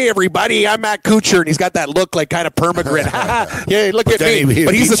 It's like, hey everybody, I'm Matt Kuchar, and he's got that look like kind of permagrin. Yeah, look at me.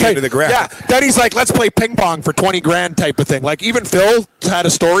 But he's the type. Yeah. Then he's like, let's play ping pong for $20,000 type of thing. Like, even Phil had a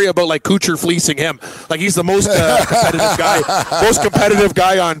story about like Kuchar fleecing him. Like, he's the most competitive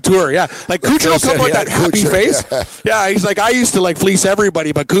guy on tour. Yeah, like Kuchar will come with that happy face. Yeah, he's like, I used to like fleece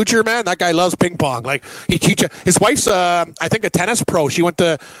everybody, but Kuchar, man, that guy loves ping pong. Like, he teaches. His wife's I think a tennis pro. She went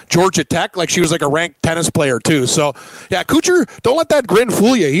to Georgia Tech. Like, she was like a ranked tennis player too. So yeah, Kuchar, don't let that grin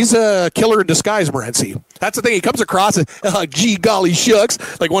fool you. He's a killer in disguise, Morency. That's the thing. He comes across as, gee golly shucks,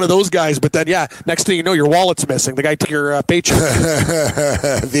 like one of those guys. But then, yeah, next thing you know, your wallet's missing. The guy took your paycheck.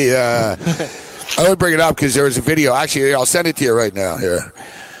 I would bring it up because there was a video. Actually, I'll send it to you right now. Here,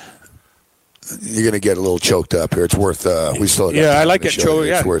 you're gonna get a little choked up here. It's worth. We still. Yeah, I like it.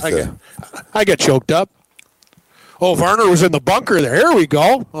 I get choked up. Oh, Varner was in the bunker there. Here we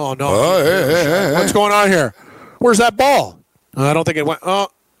go. Oh, no. Hey. What's going on here? Where's that ball? I don't think it went.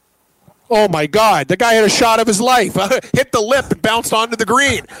 Oh, my God. The guy had a shot of his life. Hit the lip and bounced onto the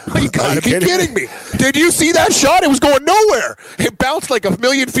green. You got to be kidding me. Did you see that shot? It was going nowhere. It bounced like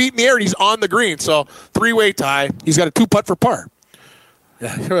 1,000,000 feet in the air, and he's on the green. So, 3-way tie. He's got a 2-putt for par.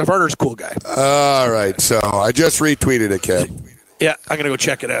 Yeah, Varner's a cool guy. All right. So, I just retweeted it, Kay. Yeah, I'm going to go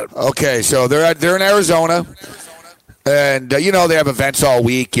check it out. Okay, so they're in Arizona. And, they have events all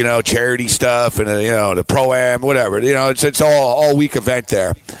week, charity stuff and, the Pro-Am, whatever. It's all week event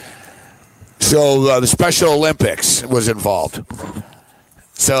there. So the Special Olympics was involved.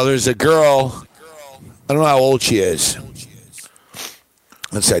 So there's a girl, I don't know how old she is.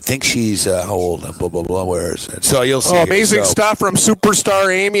 Let's see, I think she's, how old? Blah, blah, blah, where is it? So you'll see. Oh, amazing stuff from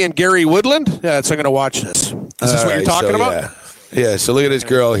Superstar Amy and Gary Woodland. Yeah, so I'm going to watch this. Is this what you're talking about? Yeah, so look at this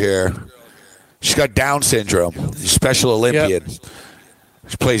girl here. She's got Down syndrome. Special Olympian. Yep.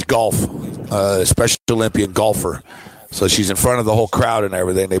 She plays golf. Special Olympian golfer. So she's in front of the whole crowd and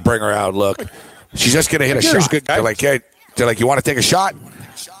everything. They bring her out. Look, she's just going to hit a shot. Good guy. They're like, you want to take a shot?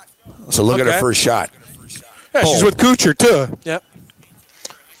 So look at her first shot. Yeah, she's with Kuchar too. Yep.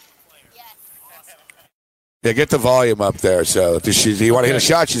 Yeah, get the volume up there. So do you want to hit a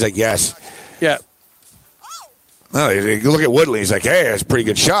shot? She's like, yes. Yeah. No, you look at Woodley. He's like, hey, that's a pretty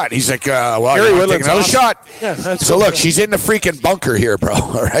good shot. He's like, well, Gary Woodland's another shot. Yeah, that's so, look, she's in the freaking bunker here, bro,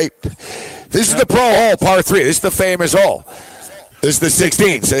 all right? This is the pro hole, par 3. This is the famous hole. This is the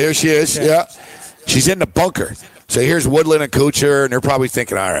 16th. So here she is. Yeah. She's in the bunker. So here's Woodland and Kuchar, and they're probably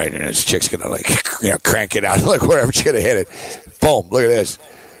thinking, all right, and this chick's going to, crank it out, like wherever she's going to hit it. Boom, look at this.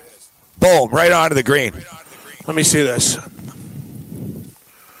 Boom, right onto the green. Let me see this.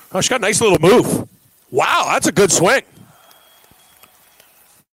 Oh, she got a nice little move. Wow, that's a good swing.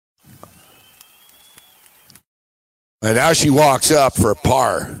 And now she walks up for a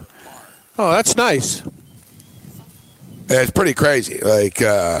par. Oh, that's nice. Yeah, it's pretty crazy. Like,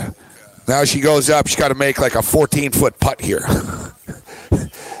 now she goes up. She's got to make like a 14-foot putt here.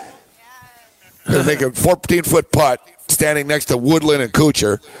 Make a 14-foot putt standing next to Woodland and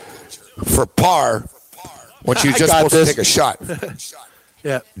Kuchar for par when she's just supposed to take a shot.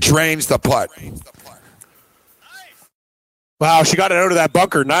 Yeah. Drains the putt. Wow, she got it out of that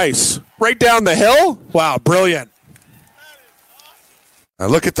bunker. Nice. Right down the hill? Wow, brilliant. Now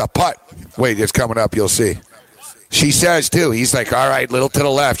look at the putt. Wait, it's coming up. You'll see. She says, too. He's like, all right, little to the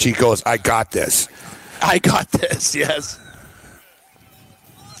left. She goes, I got this. I got this, yes.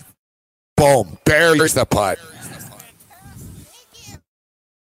 Boom. Buries the putt.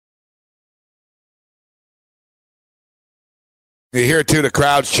 You hear, too, the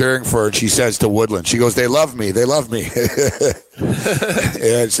crowd's cheering for her, and she says to Woodland, she goes, they love me. They love me. Yeah,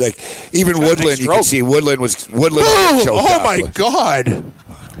 it's like, even Woodland, you can see Woodland was choked up. My God.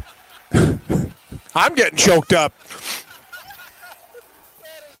 I'm getting choked up.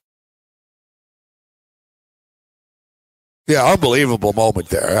 Yeah, unbelievable moment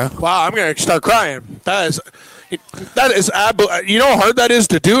there, huh? Wow, I'm going to start crying. That is, you know how hard that is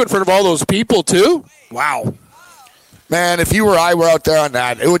to do in front of all those people, too? Wow. Man, if I were out there on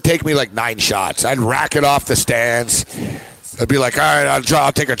that, it would take me like 9 shots. I'd rack it off the stands. I'd be like, all right,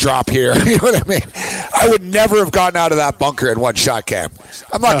 I'll take a drop here. You know what I mean? I would never have gotten out of that bunker in one shot, Cam.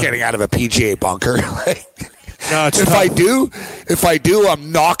 I'm not getting out of a PGA bunker. No, it's if tough. I do,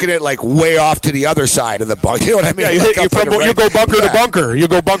 I'm knocking it like way off to the other side of the bunker. You know what I mean? Yeah, you go bunker to bunker. You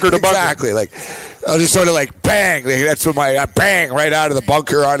go bunker to bunker. Exactly. Like I'll just sort of like bang. That's when I bang right out of the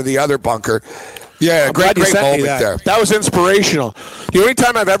bunker onto the other bunker. Yeah, great moment there. That was inspirational. The only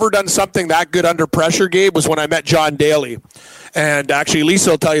time I've ever done something that good under pressure, Gabe, was when I met John Daly. And actually,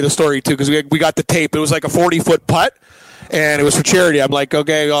 Lisa will tell you the story, too, because we got the tape. It was like a 40-foot putt, and it was for charity. I'm like,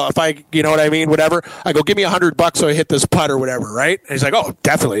 okay, well, if I, you know what I mean, whatever. I go, give me $100 so I hit this putt or whatever, right? And he's like, oh,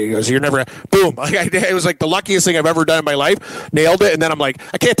 definitely. He goes, you're never, boom. It was like the luckiest thing I've ever done in my life. Nailed it. And then I'm like,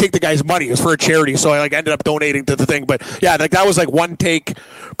 I can't take the guy's money. It was for a charity, so I like ended up donating to the thing. But yeah, like that was like one take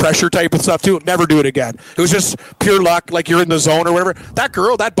pressure type of stuff too. Never do it again. It was just pure luck, like you're in the zone or whatever. That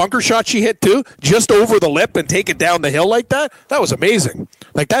girl, that bunker shot she hit too, just over the lip and take it down the hill like that. That was amazing.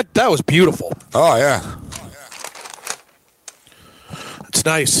 Like that was beautiful. Oh yeah. It's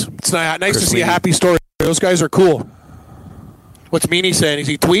nice. It's nice to see a happy story. Those guys are cool. What's Meany saying? Is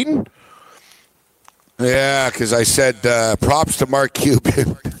he tweeting? Yeah, because I said props to Mark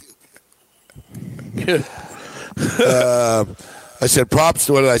Cuban. I said props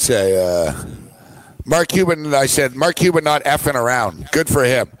to, what did I say? Mark Cuban, I said Mark Cuban not effing around. Good for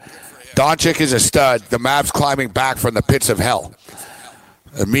him. Doncic is a stud. The Mavs climbing back from the pits of hell.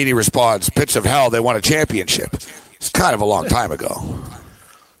 And Meany responds, pits of hell, they won a championship. It's kind of a long time ago.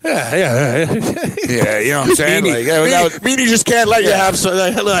 Yeah. Yeah, you know what I'm saying? Meany just can't let you have some.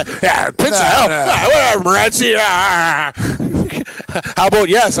 Pits of hell. Whatever, Morency. How about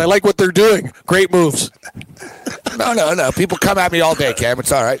yes? I like what they're doing. Great moves. No. People come at me all day, Cam.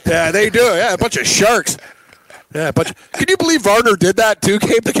 It's all right. Yeah, they do. Yeah, a bunch of sharks. Yeah, but can you believe Varner did that too,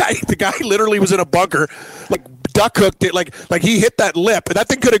 Gabe? The guy literally was in a bunker, like duck hooked it, like he hit that lip, and that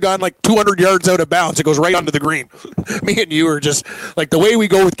thing could have gone like 200 yards out of bounds. It goes right onto the green. Me and you are just like the way we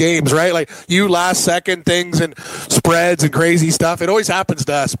go with games, right? Like you last second things and spreads and crazy stuff. It always happens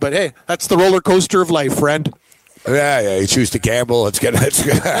to us, but hey, that's the roller coaster of life, friend. Yeah. You choose to gamble. It's good.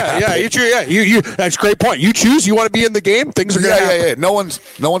 You choose. You. That's a great point. You choose. You want to be in the game. Things are gonna happen. Yeah. No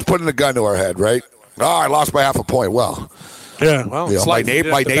one's putting a gun to our head, right? Oh, I lost by half a point. Well, yeah. Well, you know,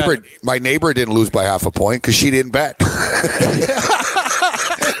 my neighbor didn't lose by half a point because she didn't bet.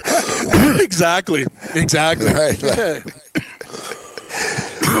 Exactly. Right.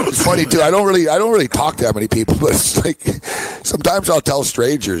 It's funny too. I don't really talk to that many people, but it's like sometimes I'll tell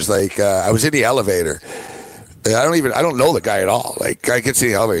strangers. Like I was in the elevator. I don't know the guy at all. Like I get to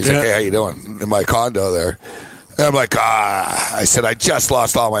the elevator. He's like, hey, how you doing? In my condo there. And I'm like, I said, I just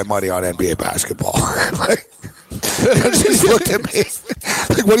lost all my money on NBA basketball. Like, he just looked at me.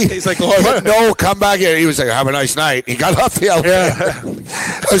 Like, what do you? He's like, no, come back here. He was like, have a nice night. He got off the elevator. Yeah.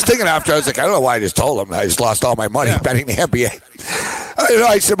 I was thinking after, I was like, I don't know why I just told him. I just lost all my money betting the NBA.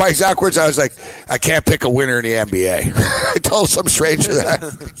 I said my exact words. I was like, I can't pick a winner in the NBA. I told some stranger that.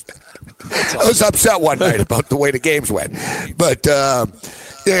 I was upset one night about the way the games went. But,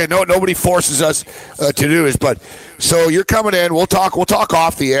 nobody forces us to do this. But so you're coming in. We'll talk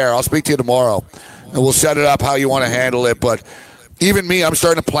off the air. I'll speak to you tomorrow, and we'll set it up how you want to handle it. But even me, I'm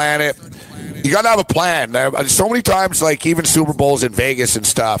starting to plan it. You got to have a plan. So many times, like even Super Bowls in Vegas and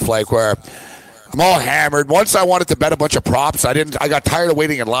stuff, like where I'm all hammered. Once I wanted to bet a bunch of props. I got tired of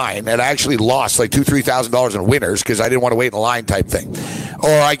waiting in line, and I actually lost like $2,000-$3,000 in winners because I didn't want to wait in line type thing.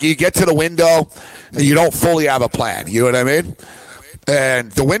 Or you get to the window, and you don't fully have a plan. You know what I mean?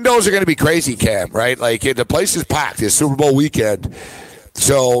 And the windows are going to be crazy, Cam, right? Like, the place is packed. It's Super Bowl weekend.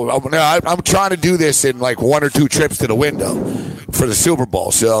 So I'm trying to do this in, like, 1 or 2 trips to the window for the Super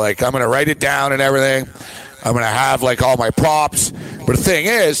Bowl. So, like, I'm going to write it down and everything. I'm going to have, like, all my props. But the thing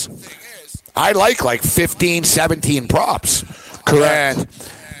is, I like 15, 17 props. Correct. And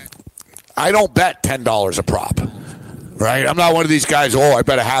I don't bet $10 a prop. Right, I'm not one of these guys. I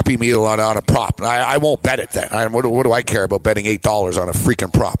bet a Happy Meal on a prop. I won't bet it then. What do I care about betting $8 on a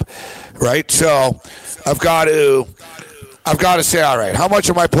freaking prop? Right. So I've got to say, all right, how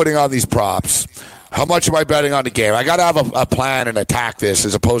much am I putting on these props? How much am I betting on the game? I got to have a plan and attack this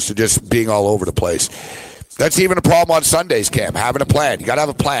as opposed to just being all over the place. That's even a problem on Sundays, Cam. Having a plan. You got to have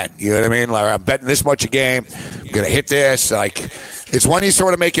a plan. You know what I mean? Like, I'm betting this much a game. I'm going to hit this. Like, it's when you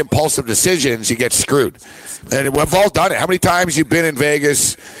sort of make impulsive decisions, you get screwed. And we've all done it. How many times you've been in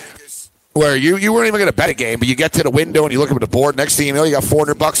Vegas where you weren't even going to bet a game, but you get to the window and you look up at the board. Next thing you know, you got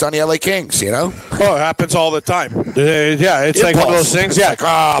 $400 on the LA Kings, you know? Oh, it happens all the time. Yeah, it's like one of those things. Yeah. Like,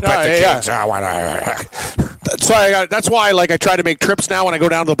 bet the Kings. That's why I try to make trips now when I go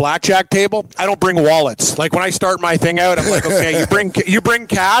down to the blackjack table. I don't bring wallets. Like when I start my thing out, I'm like, okay, you bring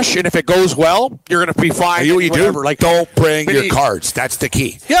cash, and if it goes well, you're going to be fine. You do. Like, don't bring your cards. That's the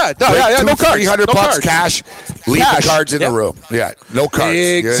key. Yeah, no cards. $300 cards. Cash. Leave the cards in the room. Yeah, no cards.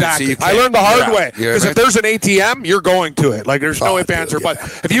 Exactly. I learned the hard way because if there's an ATM, you're going to it. Like there's no ifs, ands, or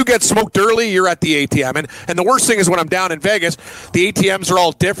buts. If you get smoked early, you're at the ATM. And the worst thing is when I'm down in Vegas, the ATMs are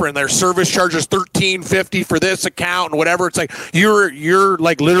all different. Their service charges $13.50 for this account and whatever. It's like you're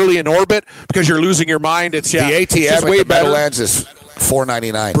like literally in orbit because you're losing your mind. It's the ATM at the Meadowlands is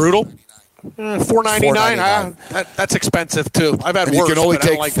 $4.99. Brutal. $4.99. That's expensive too. I've had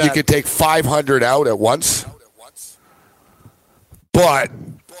worse. You can take 500 out at once, but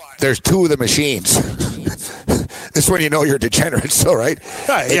there's two of the machines. This is when you know you're a degenerate, so right?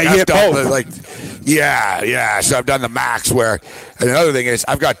 Yeah, you hit both. So I've done the max where, and another thing is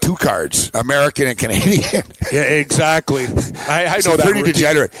I've got two cards, American and Canadian. Yeah, exactly. I know that. Pretty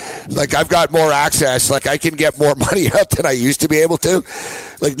degenerate. Like I've got more access. Like I can get more money out than I used to be able to.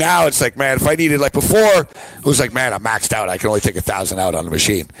 Like now it's like, man, if I needed, like before, it was like, man, I'm maxed out. I can only take 1,000 out on the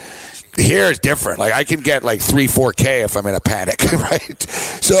machine. Here it's different. Like I can get like 3-4K if I'm in a panic, right?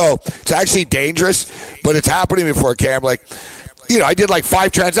 So it's actually dangerous, but it's happening before Cam. Like, I did like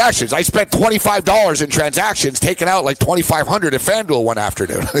 5 transactions. I spent $25 in transactions, taking out like $2,500 at FanDuel one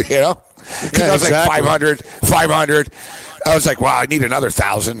afternoon. I was like 500. I was like, wow, I need another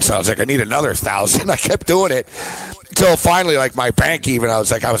 1,000. So I was like, I need another 1,000. I kept doing it until finally, like my bank I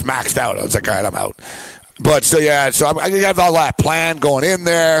was maxed out. I was like, all right, I'm out. But so I have all that plan going in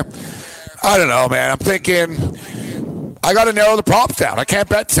there. I don't know, man. I'm thinking I got to narrow the props down. I can't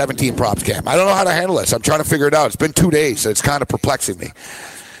bet 17 props, Cam. I don't know how to handle this. I'm trying to figure it out. It's been 2 days, so it's kind of perplexing me.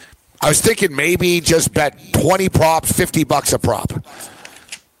 I was thinking maybe just bet 20 props, $50 a prop.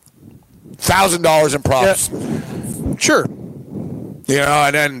 $1,000 in props. Yeah. Sure.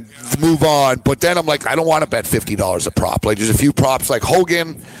 And then move on. But then I'm like, I don't want to bet $50 a prop. Like, there's a few props like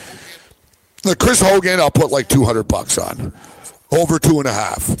Hogan. Like Chris Hogan, I'll put like $200 on. Over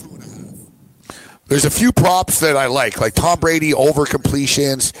 2.5. There's a few props that I like Tom Brady over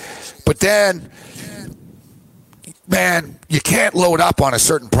completions. But then, man, you can't load up on a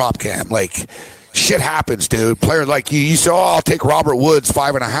certain prop, Cam. Like, shit happens, dude. Players like you say, I'll take Robert Woods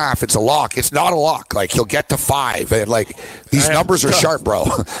 5.5. It's a lock. It's not a lock. Like, he'll get to 5. And, like, these numbers are sharp, bro.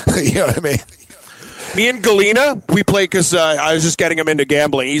 You know what I mean? Me and Galena, we play because I was just getting him into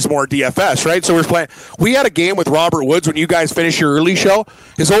gambling. He's more DFS, right? So we're playing. We had a game with Robert Woods when you guys finished your early show.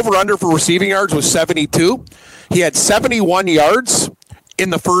 His over-under for receiving yards was 72. He had 71 yards in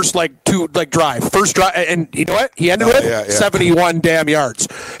the first drive. First drive, and you know what? He ended with 71 damn yards.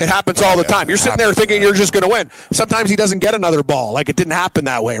 It happens all the time. You're sitting there thinking you're just going to win. Sometimes he doesn't get another ball. Like, it didn't happen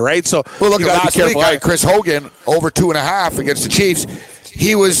that way, right? So look, last week, Chris Hogan over 2.5 against the Chiefs.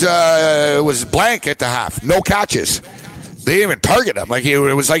 He was blank at the half. No catches. They didn't even target him. Like, it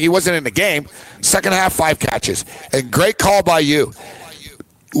was like he wasn't in the game. Second half, 5 catches. And great call by you.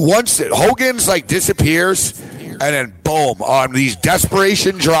 Once Hogan's disappears, and then boom, on these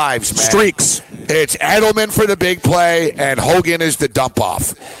desperation drives, man. Streaks. It's Edelman for the big play, and Hogan is the dump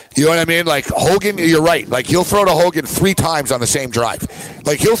off. You know what I mean? Like, Hogan, you're right. Like, he'll throw to Hogan 3 times on the same drive.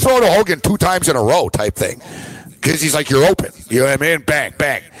 Like, he'll throw to Hogan 2 times in a row type thing. Because he's like, you're open. You know what I mean? Bang,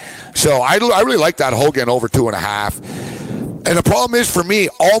 bang. So I really like that Hogan over 2.5. And the problem is for me,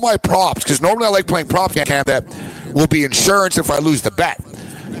 all my props, because normally I like playing props camp that will be insurance if I lose the bet.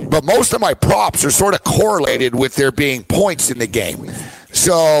 But most of my props are sort of correlated with there being points in the game.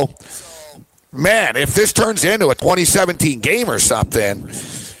 So, man, if this turns into a 2017 game or something,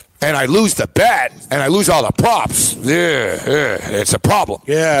 and I lose the bet, and I lose all the props, it's a problem.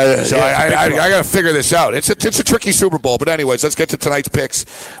 Yeah. So I got to figure this out. It's a tricky Super Bowl. But anyways, let's get to tonight's picks.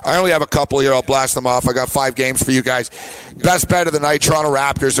 I only have a couple here. I'll blast them off. I got 5 games for you guys. Best bet of the night, Toronto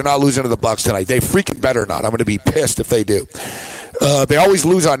Raptors. They're not losing to the Bucks tonight. They freaking better not. I'm going to be pissed if they do. They always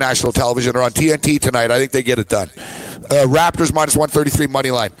lose on national television. They're on TNT tonight. I think they get it done. Raptors minus 133 money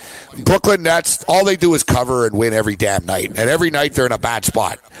line. Brooklyn Nets, all they do is cover and win every damn night. And every night they're in a bad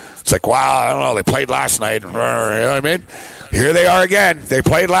spot. It's like, wow, I don't know. They played last night. You know what I mean? Here they are again. They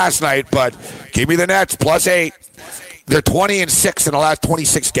played last night, but give me the Nets plus 8. They're 20-6 in the last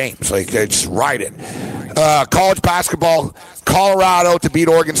 26 games. Like, they just ride it. College basketball, Colorado to beat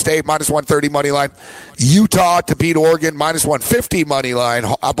Oregon State, minus 130 money line. Utah to beat Oregon, minus 150 money line,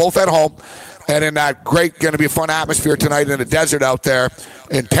 both at home. And in that great, going to be a fun atmosphere tonight in the desert out there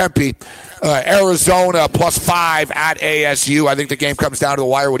in Tempe. Arizona plus 5 at ASU. I think the game comes down to the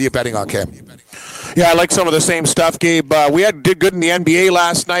wire. What are you betting on, Cam? Yeah, I like some of the same stuff, Gabe. We did good in the NBA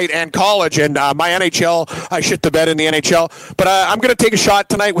last night and college, and my NHL, I shit the bed in the NHL. But I'm going to take a shot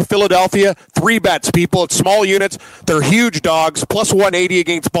tonight with Philadelphia. 3 bets, people. It's small units. They're huge dogs. Plus 180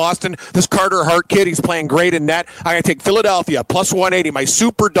 against Boston. This Carter Hart kid, he's playing great in net. I'm going to take Philadelphia, plus 180. My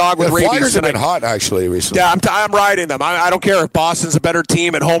super dog with rabies. The Flyers have tonight. been hot, actually, recently. Yeah, I'm riding them. I don't care if Boston's a better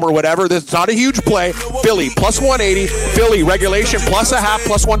team at home or whatever. This is not a huge play. Philly, plus 180. Philly, regulation, plus a half,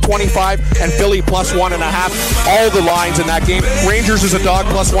 plus 125. And Philly, plus 1.5. All the lines in that game. Rangers is a dog,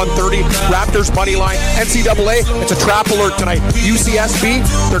 plus 130. Raptors, money line. NCAA, it's a trap alert tonight. UCSB,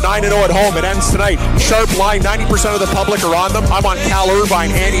 they're 9-0 at home. It ends tonight. Sharp line, 90% of the public are on them. I'm on Cal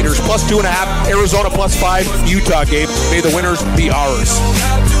Irvine, Anteaters, plus 2.5. Arizona, plus 5. Utah, Gabe. May the winners be ours.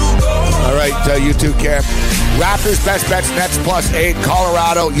 All right, you too, Cam. Raptors, best bets, Nets, plus 8.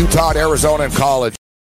 Colorado, Utah, Arizona, and college.